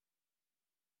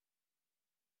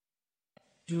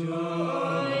The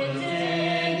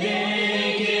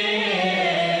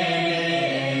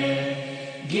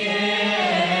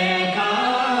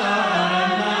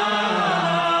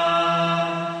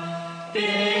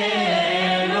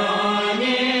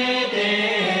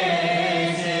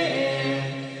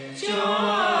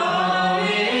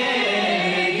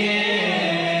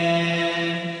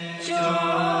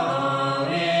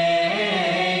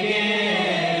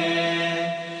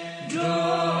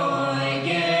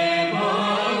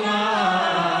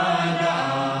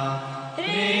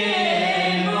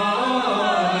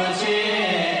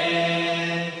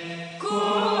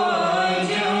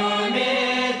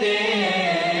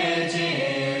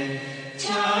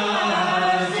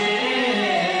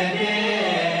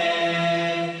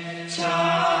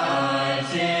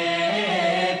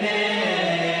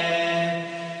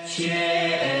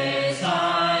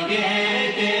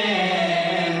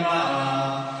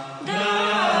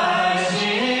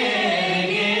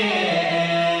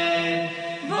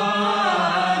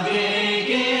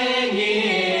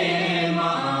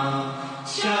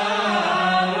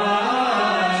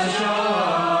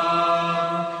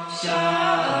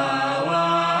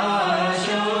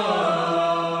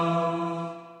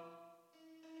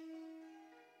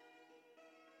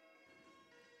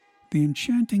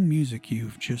enchanting music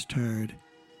you've just heard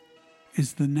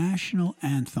is the national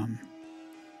anthem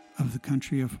of the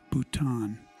country of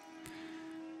Bhutan.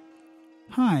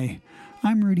 Hi,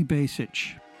 I'm Rudy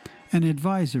Bacich, an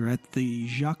advisor at the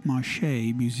Jacques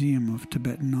Marchais Museum of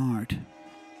Tibetan Art.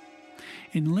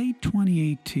 In late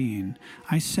 2018,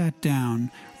 I sat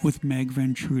down with Meg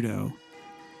Ventrudo,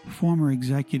 former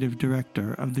executive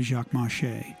director of the Jacques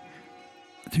Marchais,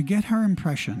 to get her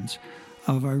impressions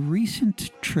of a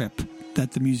recent trip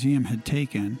that the museum had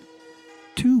taken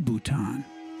to Bhutan.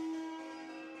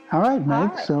 All right,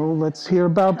 Meg, so let's hear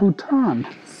about Bhutan.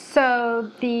 So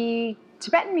the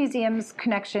Tibetan Museum's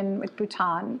connection with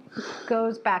Bhutan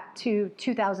goes back to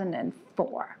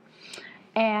 2004.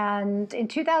 And in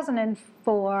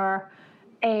 2004,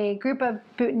 a group of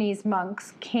Bhutanese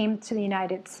monks came to the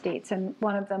United States, and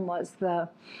one of them was the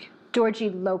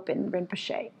Dorji Lopin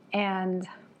Rinpoche. And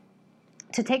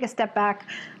to take a step back,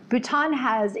 Bhutan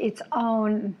has its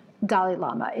own Dalai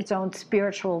Lama, its own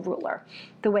spiritual ruler.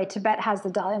 The way Tibet has the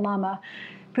Dalai Lama,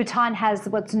 Bhutan has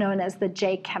what's known as the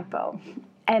J Kempo.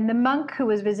 And the monk who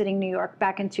was visiting New York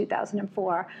back in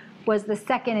 2004 was the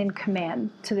second in command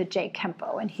to the J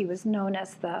Kempo, and he was known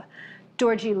as the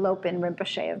Dorji Lopin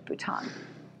Rinpoche of Bhutan.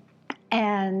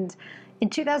 And in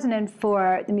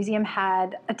 2004, the museum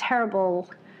had a terrible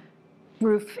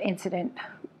roof incident.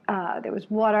 There was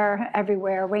water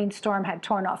everywhere. A rainstorm had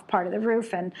torn off part of the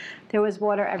roof, and there was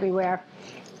water everywhere.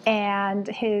 And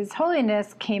His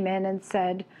Holiness came in and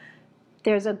said,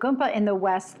 "There's a Gumpa in the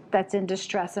west that's in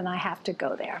distress, and I have to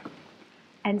go there."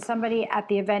 And somebody at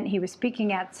the event he was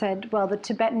speaking at said, "Well, the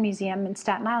Tibetan Museum in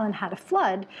Staten Island had a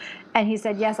flood." And he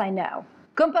said, "Yes, I know."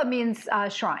 Gumpa means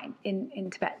shrine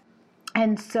in Tibet.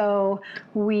 And so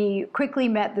we quickly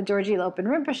met the Dorji Lopin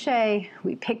Rinpoche.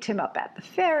 We picked him up at the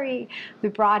ferry. We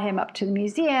brought him up to the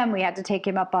museum. We had to take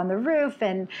him up on the roof.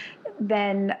 And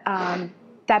then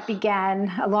that began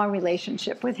a long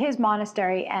relationship with his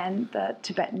monastery and the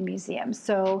Tibetan Museum.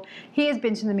 So he has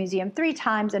been to the museum 3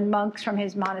 times, and monks from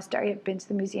his monastery have been to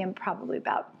the museum probably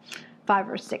about 5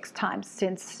 or 6 times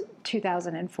since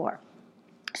 2004.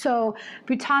 So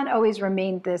Bhutan always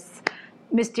remained this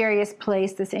mysterious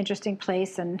place, this interesting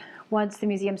place, and once the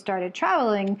museum started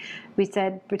traveling, we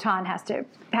said Bhutan has to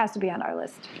be on our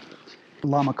list.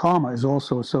 Lama Karma is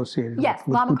also associated with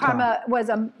Lama Bhutan. Karma was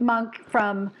a monk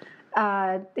from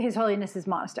His Holiness's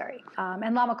monastery,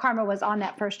 and Lama Karma was on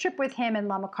that first trip with him, and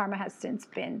Lama Karma has since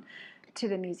been to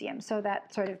the museum. So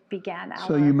that sort of began our...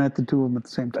 So you met the two of them at the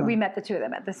same time? We met the two of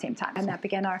them at the same time, and that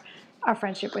began our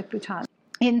friendship with Bhutan.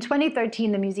 In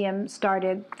 2013, the museum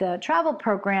started the travel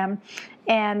program,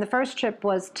 and the first trip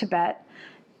was Tibet.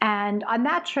 And on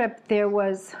that trip, there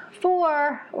was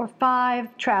 4 or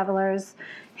 5 travelers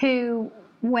who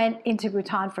went into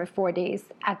Bhutan for 4 days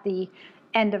at the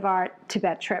end of our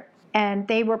Tibet trip. And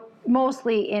they were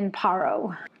mostly in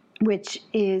Paro, which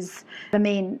is the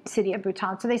main city of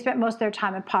Bhutan. So they spent most of their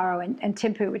time in Paro and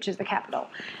Thimphu, which is the capital.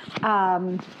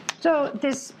 So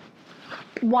this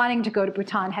wanting to go to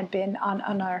Bhutan had been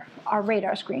on our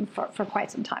radar screen for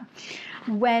quite some time.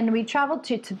 When we traveled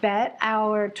to Tibet,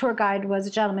 our tour guide was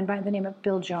a gentleman by the name of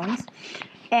Bill Jones,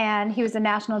 and he was a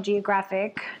National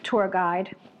Geographic tour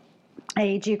guide,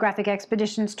 a geographic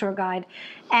expeditions tour guide,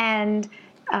 and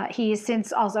He has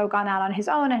since also gone out on his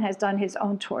own and has done his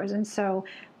own tours. And so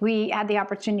we had the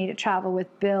opportunity to travel with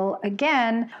Bill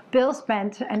again. Bill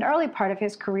spent an early part of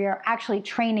his career actually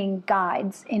training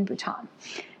guides in Bhutan.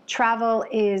 Travel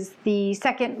is the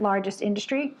second largest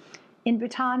industry in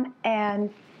Bhutan, and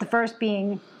the first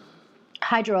being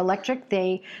hydroelectric.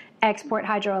 They export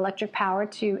hydroelectric power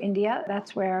to India.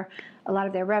 That's where a lot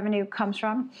of their revenue comes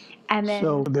from. And then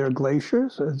So there are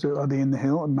glaciers? Are they in the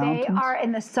mountains? they are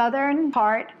in the southern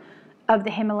part of the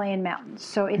Himalayan mountains.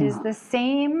 So it is the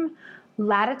same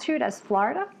latitude as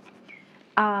Florida.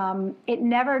 It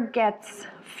never gets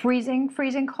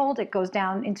freezing cold. It goes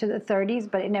down into the 30s,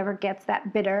 but it never gets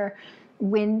that bitter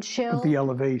wind chill. The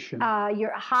elevation.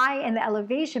 You're high in the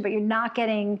elevation, but you're not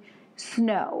getting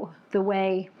snow the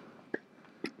way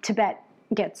Tibet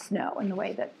gets snow and the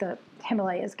way that the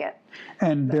Himalayas get.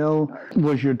 And Bill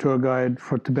was your tour guide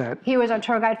for Tibet. He was our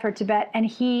tour guide for Tibet, and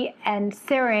he and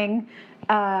Tsering,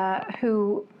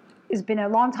 who has been a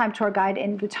longtime tour guide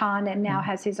in Bhutan and now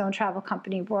has his own travel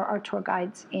company, were our tour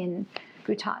guides in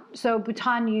Bhutan. So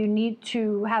Bhutan, you need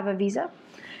to have a visa.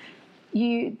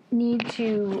 You need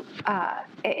to,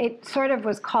 it sort of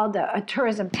was called a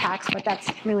tourism tax, but that's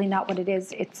really not what it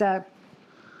is. It's a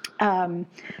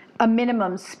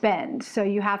minimum spend. So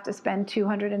you have to spend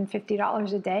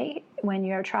 $250 a day when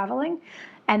you're traveling.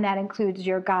 And that includes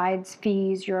your guides'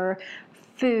 fees, your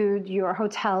food, your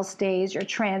hotel stays, your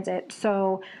transit.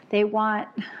 So they want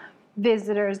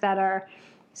visitors that are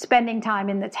spending time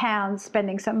in the town,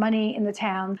 spending some money in the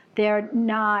town. They're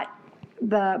not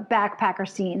the backpacker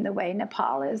scene the way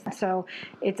Nepal is. So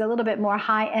it's a little bit more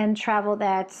high-end travel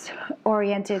that's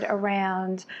oriented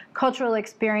around cultural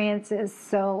experiences.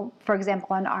 So, for example,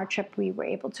 on our trip, we were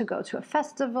able to go to a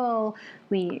festival.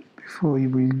 Before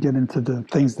we get into the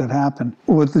things that happen,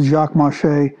 with the Jacques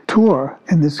Marchais tour,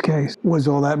 in this case, was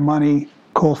all that money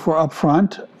called for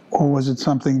upfront, or was it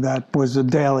something that was a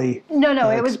daily No, it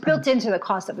expense? was built into the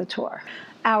cost of the tour.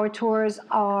 Our tours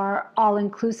are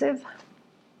all-inclusive.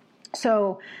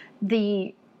 So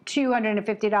the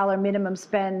 $250 minimum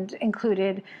spend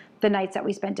included the nights that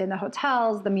we spent in the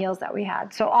hotels, the meals that we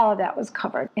had. So all of that was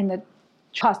covered in the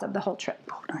cost of the whole trip.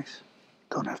 Oh, nice.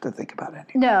 Don't have to think about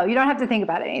anything. No, you don't have to think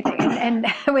about anything. And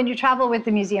when you travel with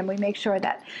the museum, we make sure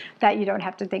that you don't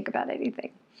have to think about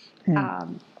anything. Yeah.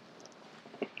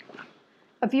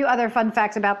 A few other fun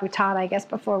facts about Bhutan, I guess,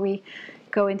 before we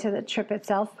go into the trip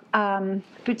itself.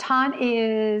 Bhutan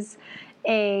is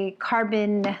a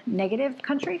carbon negative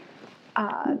country.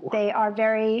 They are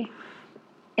very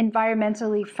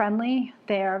environmentally friendly.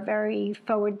 They are very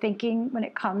forward thinking when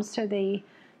it comes to the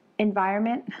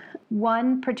environment.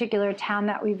 One particular town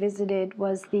that we visited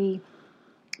was the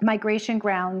migration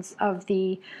grounds of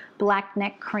the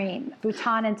black-necked crane.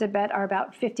 Bhutan and Tibet are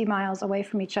about 50 miles away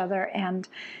from each other, and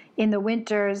in the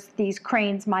winters, these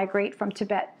cranes migrate from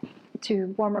Tibet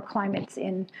to warmer climates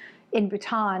in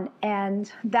Bhutan.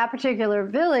 And that particular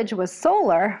village was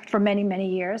solar for many, many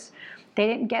years. They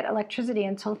didn't get electricity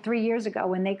until 3 years ago,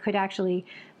 when they could actually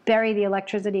bury the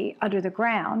electricity under the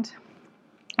ground.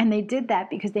 And they did that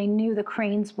because they knew the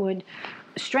cranes would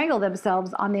strangle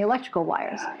themselves on the electrical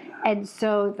wires. And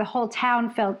so the whole town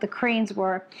felt the cranes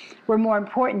were more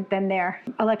important than their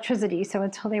electricity. So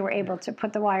until they were able to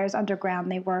put the wires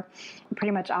underground, they were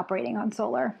pretty much operating on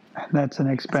solar. That's an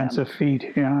expensive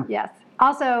feat, yeah. Yes.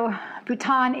 Also,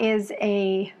 Bhutan is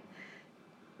a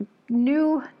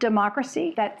new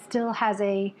democracy that still has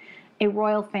a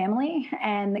royal family,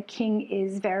 and the king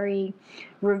is very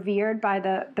revered by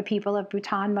the people of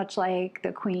Bhutan, much like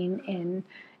the queen in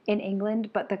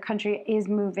England. But the country is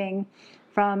moving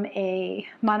from a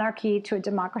monarchy to a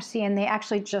democracy, and they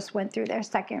actually just went through their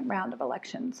second round of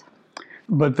elections.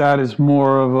 But that is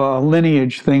more of a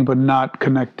lineage thing, but not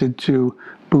connected to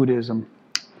Buddhism.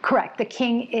 Correct. The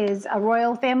king is a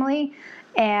royal family,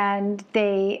 and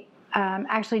they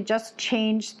actually just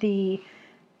changed the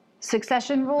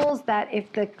succession rules that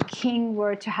if the king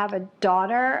were to have a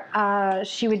daughter,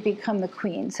 she would become the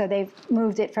queen. So they've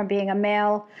moved it from being a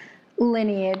male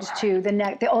lineage to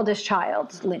the oldest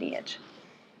child's lineage.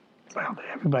 Well,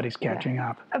 everybody's catching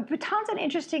up. Bhutan's an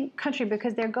interesting country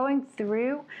because they're going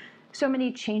through so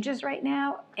many changes right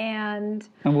now, and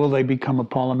will they become a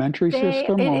parliamentary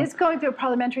system? It is going through a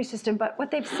parliamentary system, but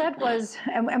what they've said was,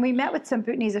 and we met with some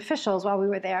Bhutanese officials while we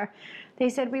were there, they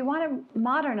said, we want to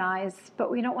modernize,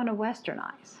 but we don't want to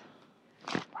westernize.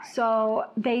 Right. So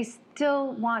they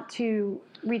still want to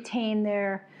retain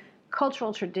their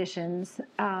cultural traditions,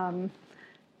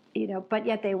 but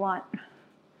yet they want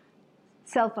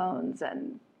cell phones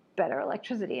and better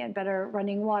electricity and better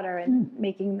running water and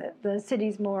making the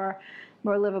cities more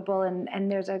livable.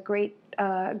 And there's a great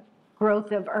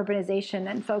growth of urbanization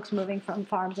and folks moving from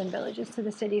farms and villages to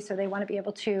the city. So they want to be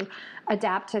able to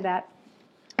adapt to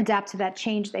that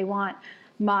change. They want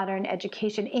modern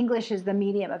education. English is the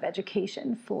medium of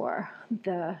education for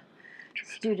the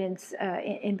students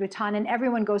in Bhutan, and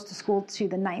everyone goes to school to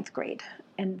the 9th grade.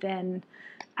 And then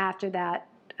after that,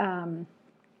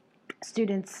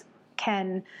 students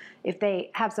can, if they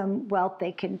have some wealth,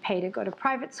 they can pay to go to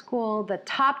private school. The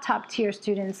top tier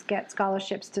students get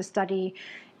scholarships to study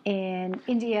in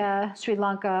India, Sri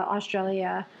Lanka,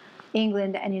 Australia,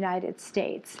 England, and United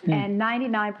States. And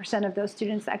 99% of those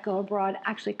students that go abroad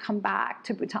actually come back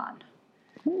to Bhutan.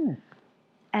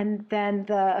 And then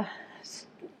the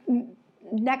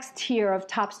next tier of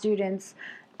top students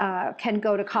can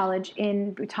go to college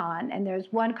in Bhutan. And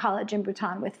there's one college in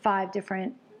Bhutan with 5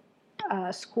 different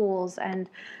schools.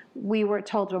 And we were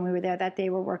told when we were there that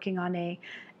they were working on a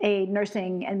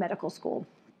nursing and medical school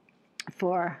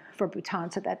for Bhutan,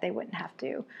 so that they wouldn't have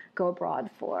to go abroad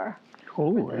for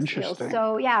those interesting. skills.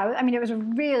 So yeah, I mean, it was a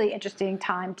really interesting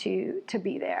time to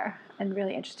be there, and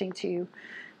really interesting to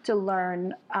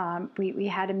learn. We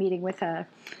had a meeting with a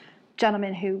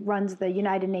gentleman who runs the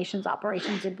United Nations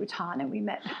operations in Bhutan, and we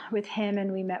met with him,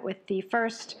 and we met with the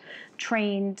first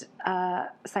trained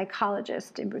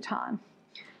psychologist in Bhutan.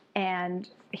 And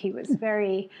he was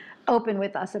very open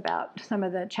with us about some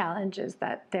of the challenges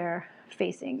that they're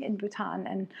facing in Bhutan.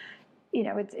 And, you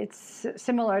know, it's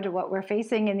similar to what we're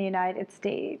facing in the United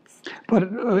States. But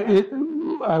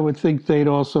I would think they'd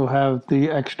also have the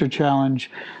extra challenge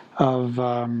of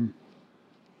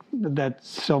that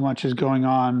so much is going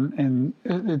on, and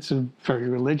it's a very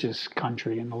religious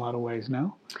country in a lot of ways,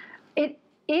 no? It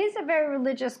is a very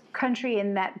religious country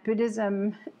in that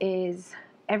Buddhism is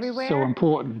everywhere. So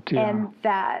important, yeah. And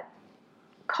that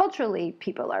culturally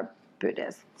people are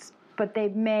Buddhists, but they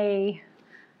may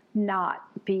not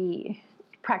be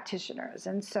practitioners.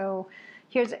 And so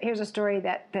here's a story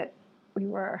that we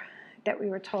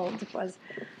were told was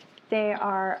they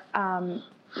are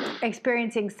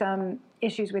experiencing some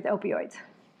issues with opioids.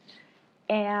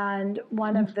 And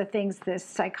one of the things this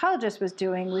psychologist was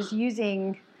doing was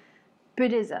using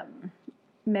Buddhism,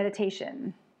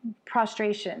 meditation,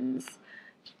 prostrations,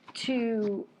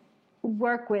 to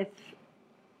work with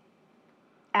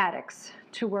addicts,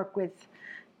 to work with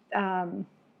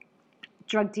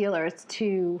drug dealers,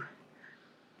 to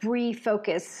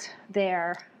refocus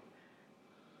their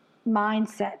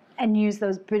mindset and use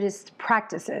those Buddhist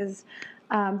practices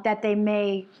that they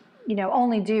may, you know,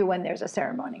 only do when there's a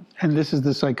ceremony. And this is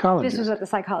the psychologist? This is what the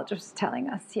psychologist was telling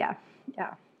us, yeah.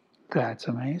 That's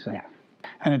amazing. Yeah.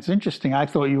 And it's interesting. I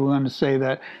thought you were going to say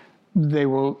that they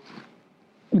were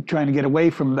trying to get away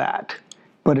from that,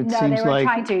 but it seems like... No, they were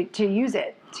trying to use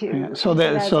it.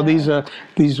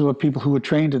 These were people who were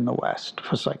trained in the West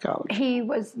for psychology. He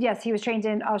was trained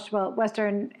in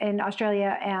Western in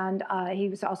Australia, and he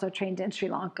was also trained in Sri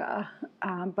Lanka,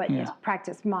 but he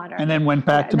practiced modern. And then went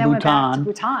back to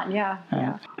Bhutan.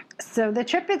 Yeah. So the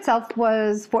trip itself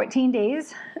was 14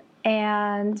 days,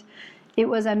 and it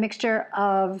was a mixture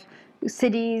of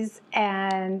cities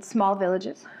and small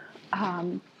villages.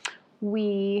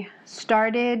 We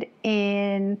started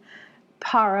in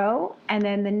Paro, and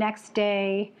then the next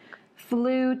day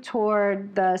flew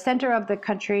toward the center of the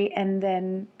country, and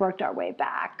then worked our way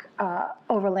back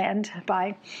overland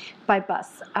by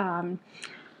bus.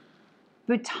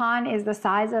 Bhutan is the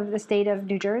size of the state of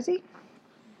New Jersey,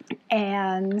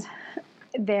 and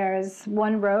there's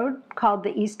one road called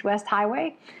the East-West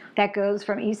Highway that goes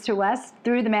from east to west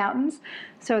through the mountains.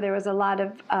 So there was a lot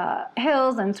of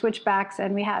hills and switchbacks,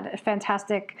 and we had a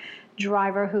fantastic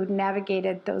driver who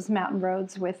navigated those mountain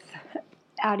roads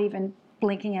without even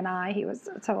blinking an eye. He was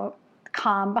so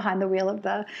calm behind the wheel of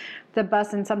the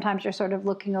bus, and sometimes you're sort of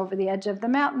looking over the edge of the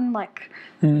mountain, like,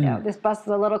 you know, this bus is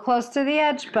a little close to the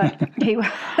edge, but he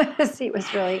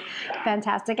was really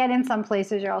fantastic. And in some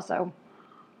places, you're also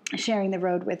sharing the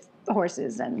road with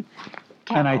horses and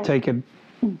cattle. And I take it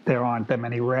there aren't that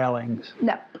many railings.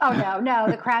 No. Oh, no.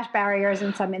 The crash barriers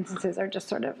in some instances are just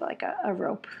sort of like a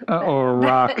rope. Or a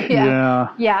rock,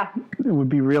 Yeah. It would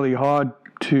be really hard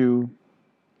to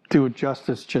do it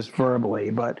justice just verbally,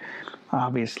 but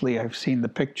obviously I've seen the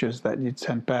pictures that you'd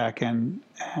sent back, and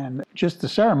just the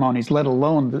ceremonies, let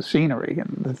alone the scenery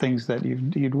and the things that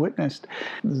you'd witnessed.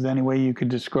 Is there any way you could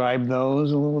describe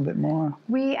those a little bit more?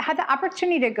 We had the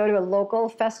opportunity to go to a local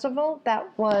festival that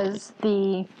was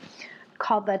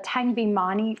called the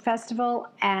Tangbimani Festival,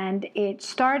 and it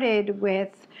started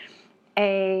with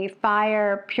a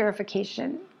fire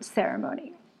purification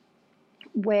ceremony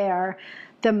where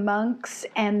the monks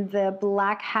and the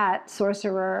black hat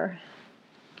sorcerer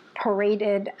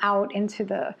paraded out into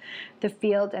the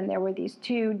field, and there were these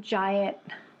two giant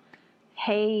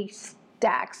hay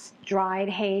stacks, dried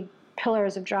hay,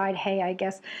 pillars of dried hay, I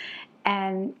guess,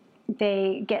 and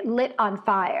they get lit on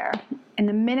fire. And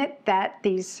the minute that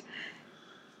these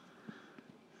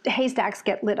haystacks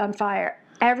get lit on fire,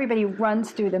 everybody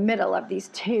runs through the middle of these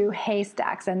two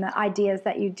haystacks, and the idea is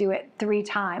that you do it 3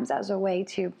 times as a way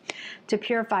to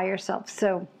purify yourself.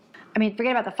 So, I mean,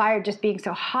 forget about the fire just being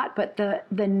so hot, but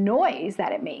the noise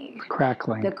that it made.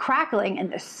 Crackling. The crackling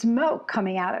and the smoke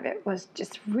coming out of it was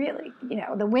just really,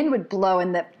 the wind would blow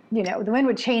and the wind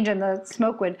would change and the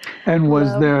smoke would And was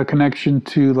blow. there a connection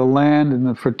to the land and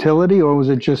the fertility, or was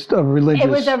it just a religious? It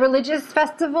was a religious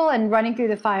festival, and running through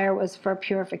the fire was for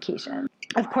purification.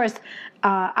 Of course,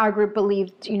 our group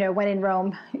believed, when in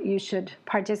Rome, you should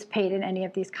participate in any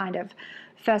of these kind of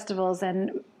festivals.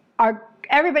 And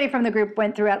everybody from the group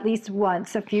went through at least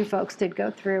once. A few folks did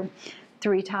go through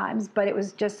 3 times, but it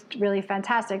was just really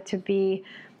fantastic to be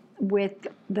with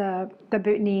the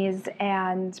Bhutanese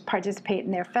and participate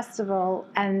in their festival.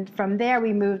 And from there,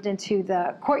 we moved into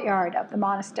the courtyard of the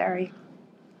monastery,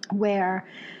 where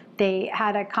they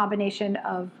had a combination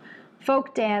of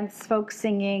folk dance, folk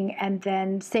singing, and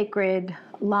then sacred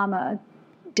lama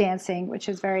dancing, which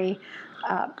is very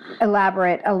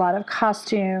elaborate, a lot of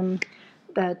costume.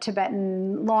 The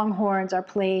Tibetan longhorns are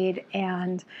played,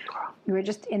 and we were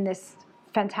just in this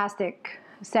fantastic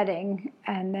setting.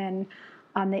 And then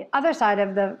on the other side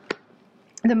of the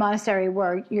monastery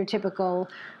were your typical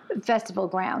festival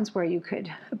grounds, where you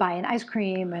could buy an ice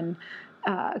cream and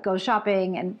go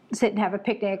shopping and sit and have a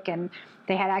picnic, and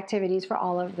they had activities for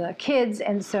all of the kids.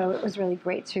 And so it was really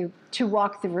great to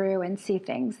walk through and see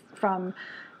things from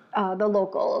the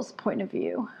locals' point of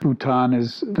view. Bhutan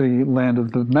is the land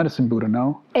of the medicine Buddha,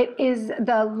 no? It is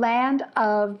the land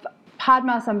of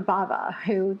Padmasambhava,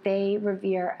 who they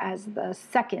revere as the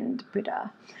second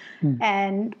Buddha.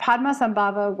 And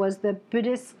Padmasambhava was the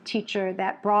Buddhist teacher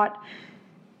that brought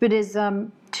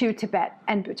Buddhism to Tibet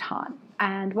and Bhutan.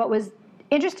 And what was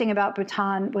interesting about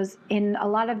Bhutan was, in a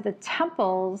lot of the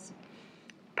temples,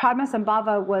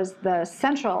 Padmasambhava was the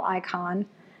central icon.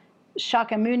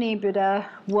 Shakyamuni Buddha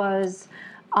was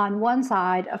on one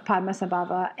side of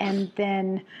Padmasambhava, and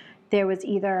then there was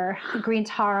either Green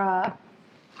Tara,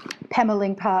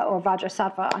 Pemalingpa, or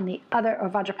Vajrasattva on the other, or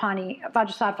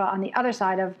Vajrasattva on the other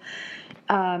side of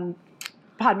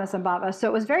Padmasambhava. So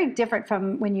it was very different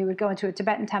from when you would go into a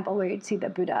Tibetan temple, where you'd see the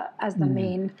Buddha as the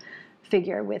main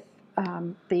figure with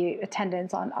the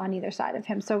attendants on either side of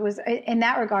him. So it was, in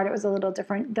that regard, it was a little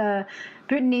different. The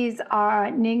Bhutanese are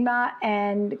Nyingma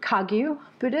and Kagyu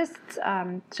Buddhists.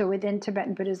 So within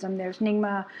Tibetan Buddhism, there's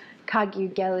Nyingma,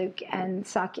 Kagyu, Gelug, and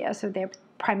Sakya. So they're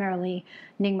primarily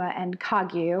Nyingma and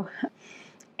Kagyu.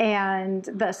 And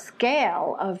the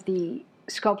scale of the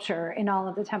sculpture in all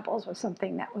of the temples was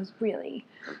something that was really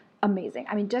amazing.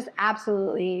 I mean, just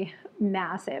absolutely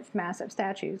massive, massive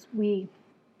statues. We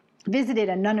visited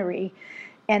a nunnery,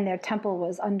 and their temple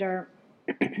was under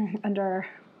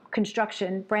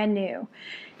construction, brand new.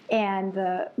 And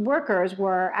the workers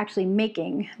were actually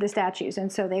making the statues.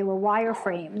 And so they were wire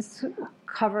frames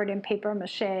covered in paper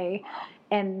mache,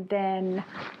 and then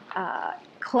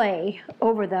clay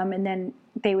over them, and then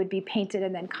they would be painted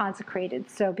and then consecrated.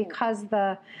 So because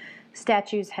the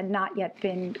statues had not yet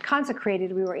been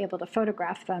consecrated, we were able to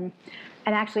photograph them,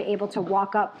 and actually able to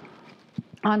walk up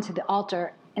onto the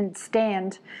altar and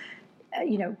stand.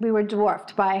 We were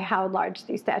dwarfed by how large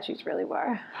these statues really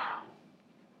were.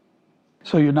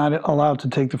 So you're not allowed to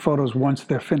take the photos once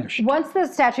they're finished? Once the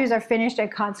statues are finished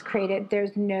and consecrated,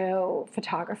 there's no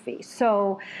photography.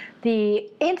 So the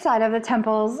inside of the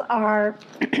temples are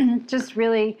just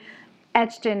really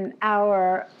etched in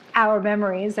our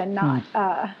memories, and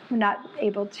not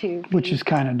able to. Which is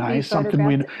kind of nice,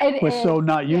 something we're so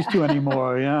not used to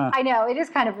anymore. Yeah. I know, it is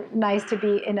kind of nice to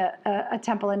be in a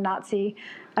temple and not see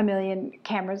a million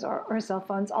cameras or cell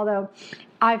phones. Although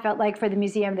I felt like for the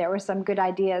museum there were some good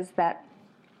ideas that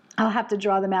I'll have to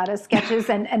draw them out as sketches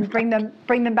and bring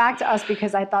them back to us,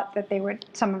 because I thought that they were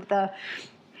some of the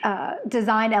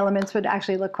design elements would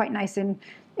actually look quite nice in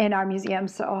our museum.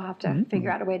 So I'll have to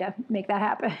figure out a way to make that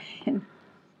happen.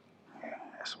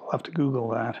 Yes, we'll have to Google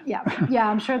that. Yeah,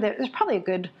 I'm sure there's probably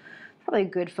a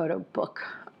good photo book.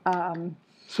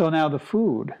 So now the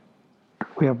food.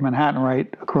 We have Manhattan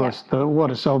right across the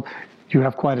water, so you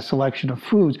have quite a selection of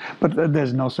foods. But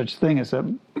there's no such thing as a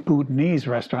Bhutanese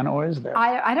restaurant, or is there?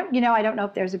 I don't know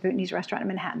if there's a Bhutanese restaurant in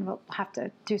Manhattan. We'll have to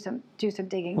do some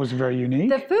digging. Was it very unique?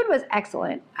 The food was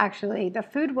excellent, actually. The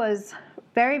food was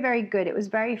very, very good. It was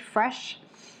very fresh,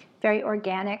 very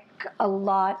organic, a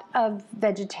lot of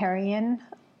vegetarian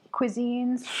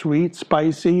cuisines. Sweet,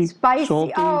 spicy,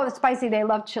 salty? Oh, spicy. They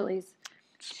love chilies.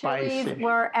 Spicy. Chilies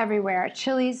were everywhere.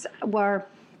 Chilies were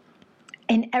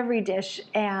in every dish.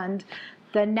 And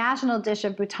the national dish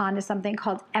of Bhutan is something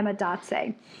called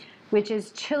emedatse, which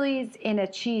is chilies in a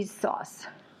cheese sauce.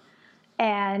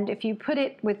 And if you put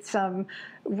it with some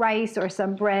rice or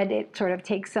some bread, it sort of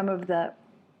takes some of the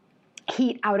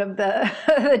heat out of the,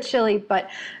 the chili, but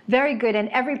very good. And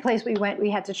every place we went, we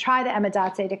had to try the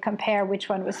emedatse to compare which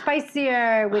one was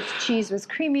spicier, which cheese was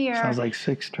creamier. Sounds like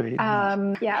 6th Street.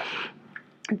 Yeah.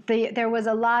 There was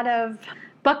a lot of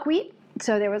buckwheat.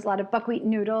 So there was a lot of buckwheat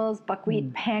noodles,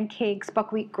 buckwheat pancakes.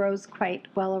 Buckwheat grows quite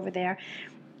well over there.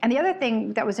 And the other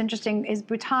thing that was interesting is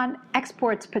Bhutan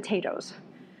exports potatoes.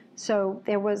 So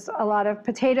there was a lot of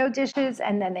potato dishes,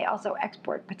 and then they also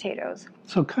export potatoes.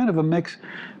 So kind of a mix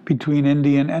between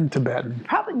Indian and Tibetan.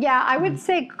 Probably, yeah, I would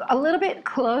say a little bit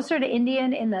closer to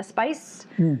Indian in the spice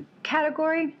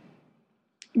category.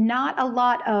 Not a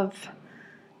lot of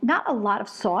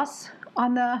sauce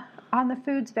on the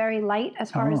foods. Very light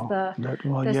as far as the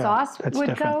sauce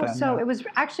would go. Then, so it was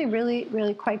actually really,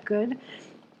 really quite good.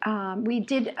 We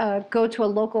did go to a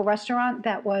local restaurant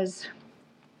that was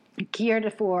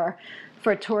geared for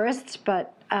tourists,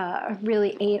 but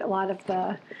really ate a lot of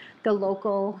the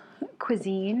local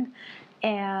cuisine.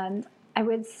 And I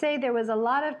would say there was a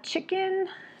lot of chicken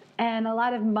and a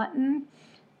lot of mutton,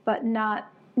 but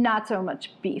not so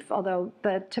much beef. Although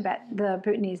the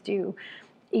Bhutanese do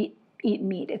eat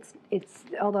meat. It's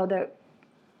although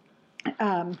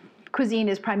the cuisine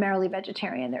is primarily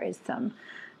vegetarian, there is some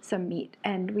meat.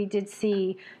 And we did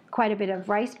see quite a bit of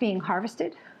rice being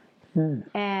harvested.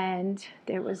 And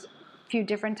there was a few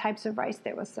different types of rice.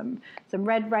 There was some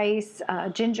red rice,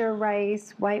 ginger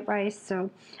rice, white rice. So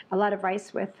a lot of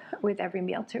rice with every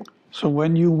meal too. So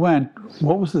when you went,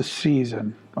 what was the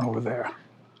season over there?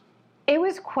 It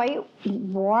was quite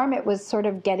warm. It was sort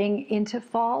of getting into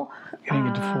fall. Getting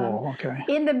into fall, okay.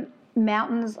 In the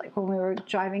mountains, like when we were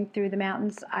driving through the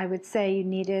mountains, I would say you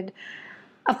needed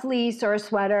a fleece or a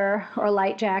sweater or a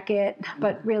light jacket.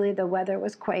 But really the weather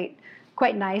was quite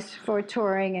nice for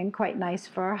touring and quite nice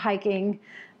for hiking,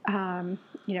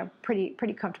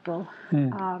 pretty comfortable.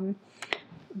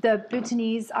 The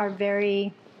Bhutanese are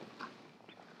very,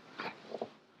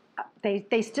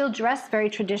 they still dress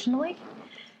very traditionally.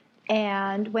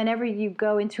 And whenever you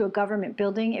go into a government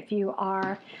building, if you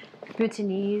are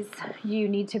Bhutanese, you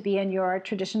need to be in your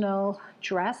traditional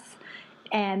dress.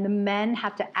 And the men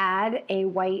have to add a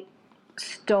white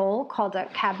stole called a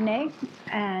kabne,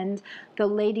 and the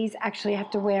ladies actually have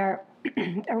to wear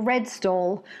a red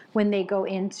stole when they go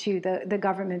into the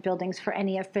government buildings for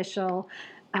any official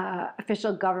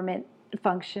government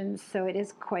functions. So it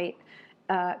is quite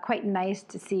nice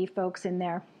to see folks in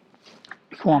their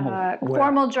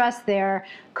formal dress, their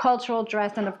cultural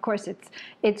dress, and of course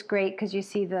it's great because you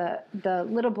see the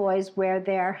little boys wear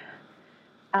their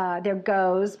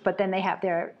goes, but then they have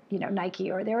their Nike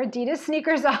or their Adidas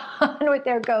sneakers on with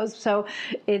their goes. So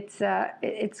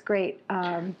it's great.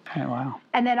 Wow.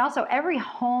 And then also every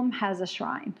home has a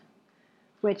shrine,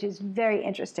 which is very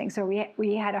interesting. So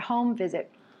we had a home visit.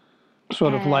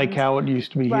 Sort of like how it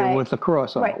used to be here with the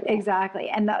cross on it. Right, exactly.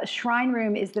 And the shrine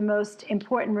room is the most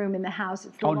important room in the house.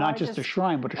 It's the largest, not just a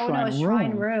shrine, but a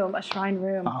shrine room.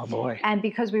 Oh boy. And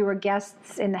because we were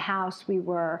guests in the house, we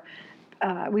were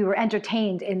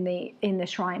entertained in the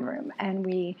shrine room, and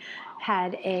we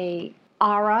had a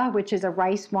ara, which is a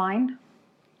rice wine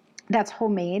that's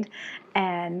homemade,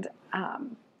 and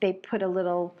they put a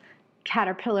little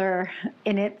caterpillar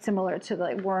in it, similar to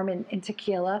the worm in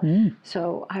tequila.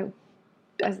 So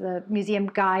as the museum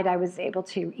guide, I was able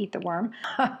to eat the worm,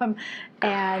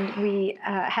 and we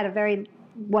had a very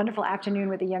wonderful afternoon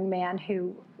with a young man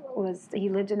who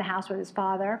lived in the house with his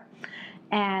father.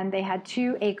 And they had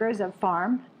 2 acres of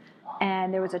farm,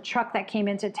 and there was a truck that came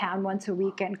into town once a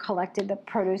week and collected the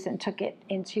produce and took it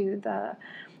into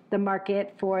the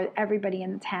market for everybody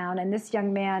in the town. And this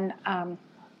young man,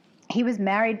 he was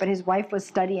married, but his wife was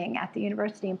studying at the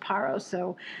university in Paro,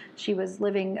 so she was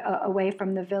living away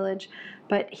from the village.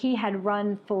 But he had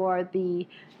run for the,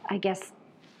 I guess,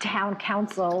 town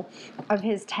council of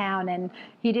his town, and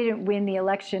he didn't win the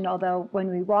election, although when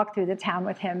we walked through the town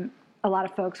with him, a lot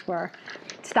of folks were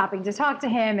stopping to talk to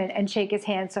him and shake his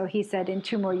hand. So he said in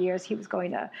 2 more years he was going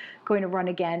to run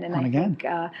again. And I think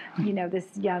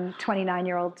this young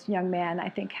 29-year-old young man, I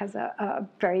think, has a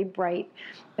very bright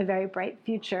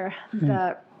future.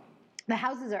 The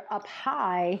houses are up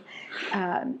high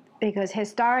because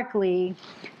historically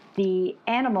the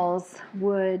animals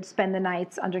would spend the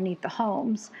nights underneath the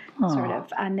homes, sort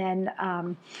of, and then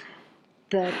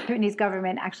the Bhutanese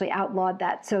government actually outlawed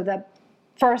that. So the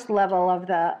first level of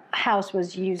the house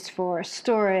was used for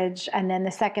storage, and then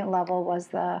the second level was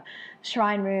the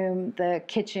shrine room, the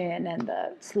kitchen, and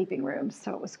the sleeping rooms.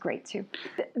 So it was great too.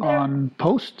 On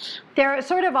posts? They're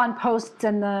sort of on posts,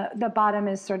 and the bottom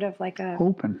is sort of like a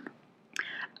Open.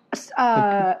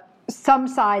 Some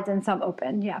sides and some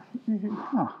open. Yeah. Mm-hmm.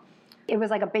 Huh. It was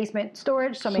like a basement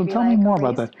storage. So So maybe tell like me more a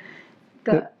about that.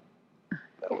 The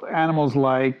Animals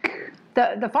like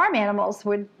the farm animals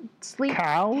would sleep.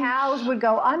 Cows? Cows would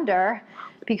go under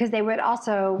because they would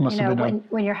also, Must have been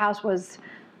when your house was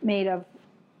made of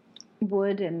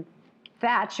wood and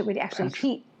thatch, it would actually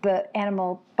heat. The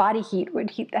animal body heat would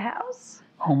heat the house.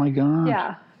 oh my God.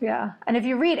 Yeah, yeah. And if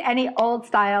you read any old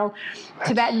style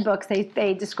Tibetan books,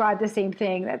 they describe the same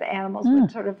thing, that the animals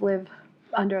would sort of live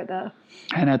under the.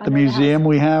 And at the under the museum, house.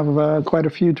 we have quite a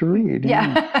few to read.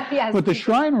 Yeah, yes. But the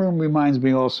shrine room reminds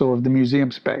me also of the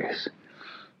museum space,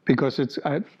 because it's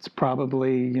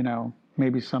probably,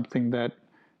 maybe something that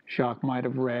Jacques might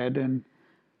have read, and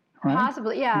right?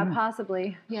 Possibly, yeah,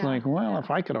 possibly. Yeah. It's like, well, if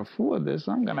I could afford this,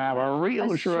 I'm going to have a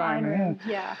real shrine room.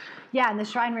 Yeah, yeah, and the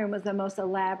shrine room was the most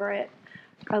elaborate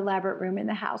room in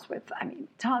the house with,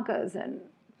 tonkas and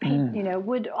paint,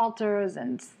 wood altars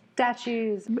and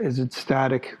statues. Is it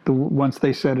static? Once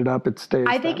they set it up, it stays.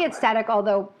 I think it's static,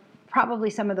 although probably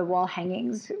some of the wall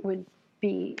hangings would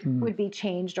be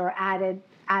changed or added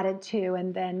to,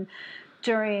 and then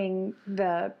during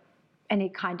any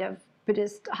kind of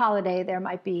Buddhist holiday, there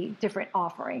might be different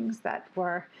offerings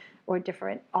or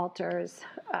different altars,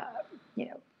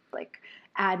 like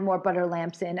add more butter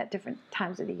lamps in at different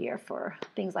times of the year for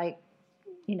things like,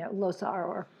 losar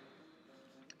or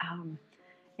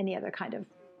any other kind of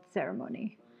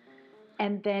ceremony.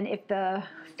 And then if the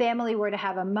family were to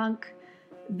have a monk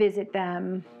visit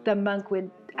them, the monk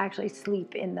would actually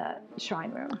sleep in the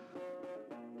shrine room.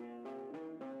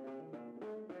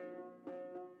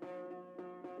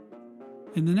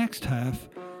 In the next half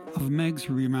of Meg's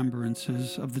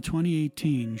remembrances of the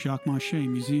 2018 Jacques Marchais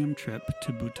museum trip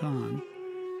to Bhutan,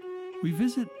 we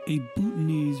visit a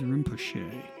Bhutanese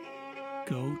Rinpoche,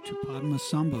 go to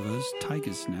Padmasambhava's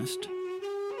tiger's nest,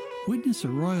 witness a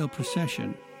royal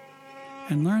procession,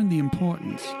 and learn the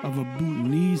importance of a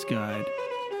Bhutanese guide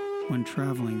when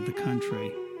traveling the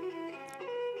country.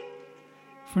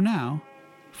 For now,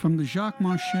 from the Jacques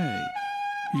Marchais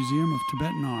Museum of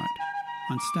Tibetan Art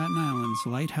on Staten Island's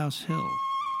Lighthouse Hill,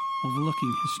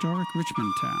 overlooking historic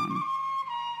Richmond Town,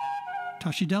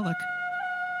 Tashi Delik.